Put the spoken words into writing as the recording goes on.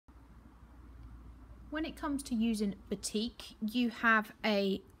When it comes to using batik, you have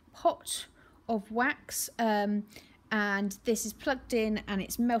a pot of wax and this is plugged in and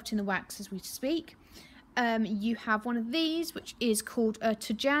it's melting the wax as we speak. You have one of these which is called a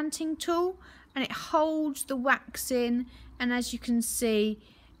tajanting tool, and it holds the wax in, and as you can see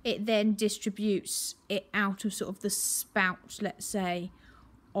it then distributes it out of sort of the spout, let's say,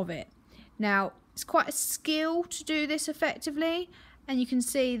 of it. Now it's quite a skill to do this effectively, and you can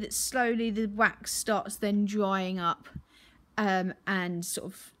see that slowly the wax starts then drying up and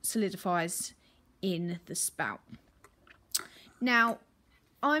sort of solidifies in the spout. Now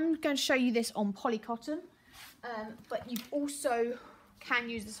I'm going to show you this on polycotton, but you also can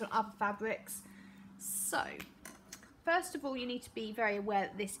use this on other fabrics. So first of all, you need to be very aware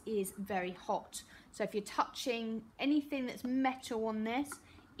that this is very hot. So if you're touching anything that's metal on this,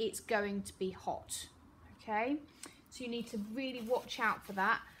 it's going to be hot. Okay, so you need to really watch out for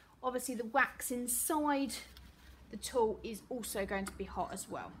that. Obviously the wax inside the tool is also going to be hot as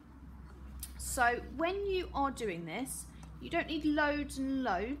well. So when you are doing this, you don't need loads and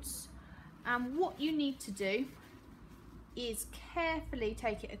loads, and what you need to do is carefully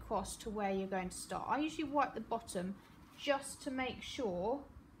take it across to where you're going to start. I usually wipe the bottom just to make sure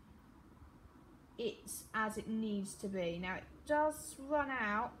it's as it needs to be. Now it does run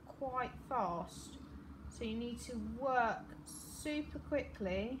out quite fast, so you need to work super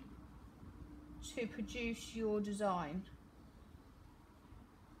quickly to produce your design.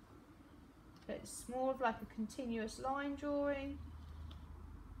 So it's more of like a continuous line drawing.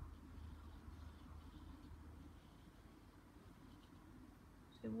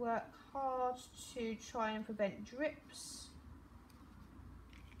 So work hard to try and prevent drips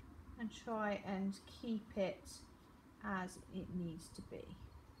and try and keep it as it needs to be.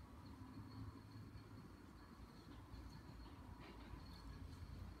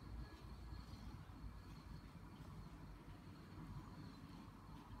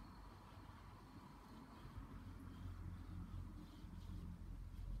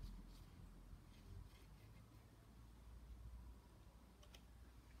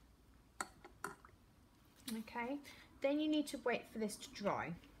 Okay, then you need to wait for this to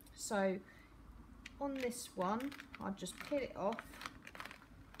dry. So on this one, I'll just peel it off.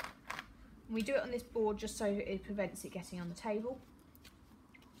 And we do it on this board just so it prevents it getting on the table.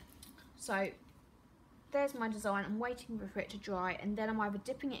 So there's my design. I'm waiting for it to dry, and then I'm either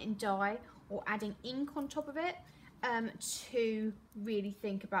dipping it in dye or adding ink on top of it to really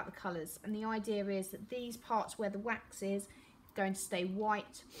think about the colours. And the idea is that these parts where the wax is going to stay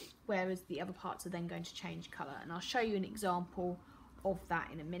white, whereas the other parts are then going to change colour, and I'll show you an example of that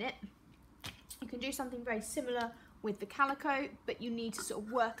in a minute. You can do something very similar with the calico, but you need to sort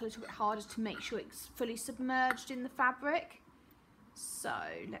of work a little bit harder to make sure it's fully submerged in the fabric. So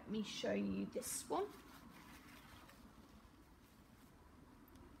let me show you this one.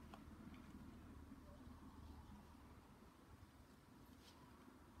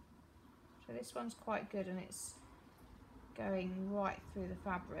 So this one's quite good, and it's going right through the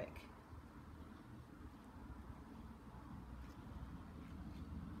fabric.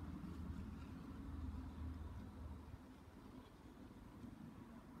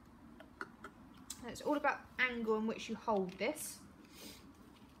 And it's all about angle in which you hold this,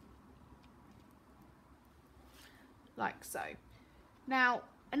 like so. Now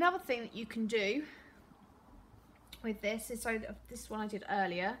another thing that you can do with this is, so this one I did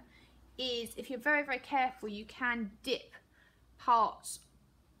earlier, is if you're very, very careful, you can dip parts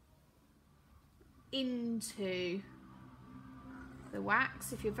into the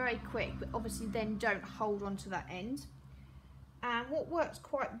wax if you're very quick, but obviously then don't hold on to that end. And what works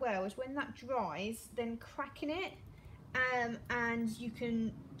quite well is when that dries, then cracking it, and you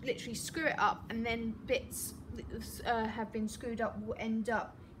can literally screw it up, and then bits that have been screwed up will end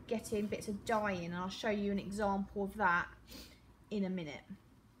up getting bits of dye in, and I'll show you an example of that in a minute.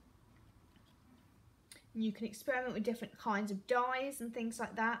 You can experiment with different kinds of dyes and things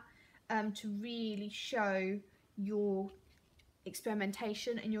like that to really show your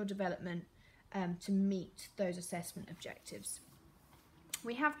experimentation and your development to meet those assessment objectives.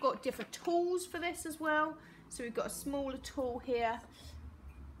 We have got different tools for this as well. So we've got a smaller tool here,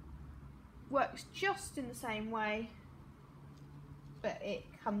 works just in the same way, but it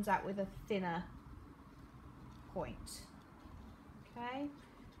comes out with a thinner point. Okay.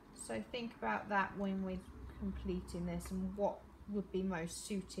 So think about that when we're completing this, and what would be most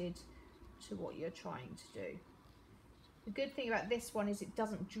suited to what you're trying to do. The good thing about this one is it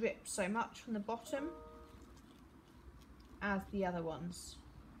doesn't drip so much from the bottom as the other ones.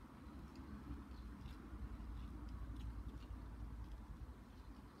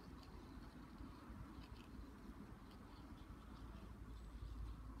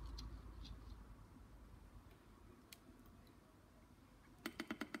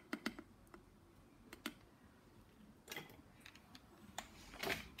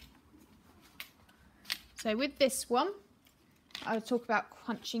 So with this one, I would talk about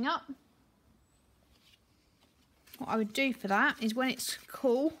crunching up. What I would do for that is when it's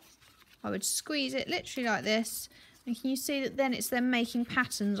cool, I would squeeze it literally like this. And can you see that then it's then making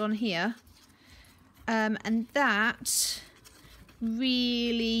patterns on here? And that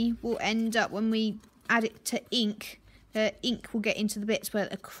really will end up, when we add it to ink, the ink will get into the bits where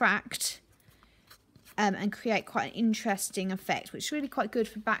they're cracked and create quite an interesting effect, which is really quite good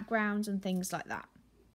for backgrounds and things like that.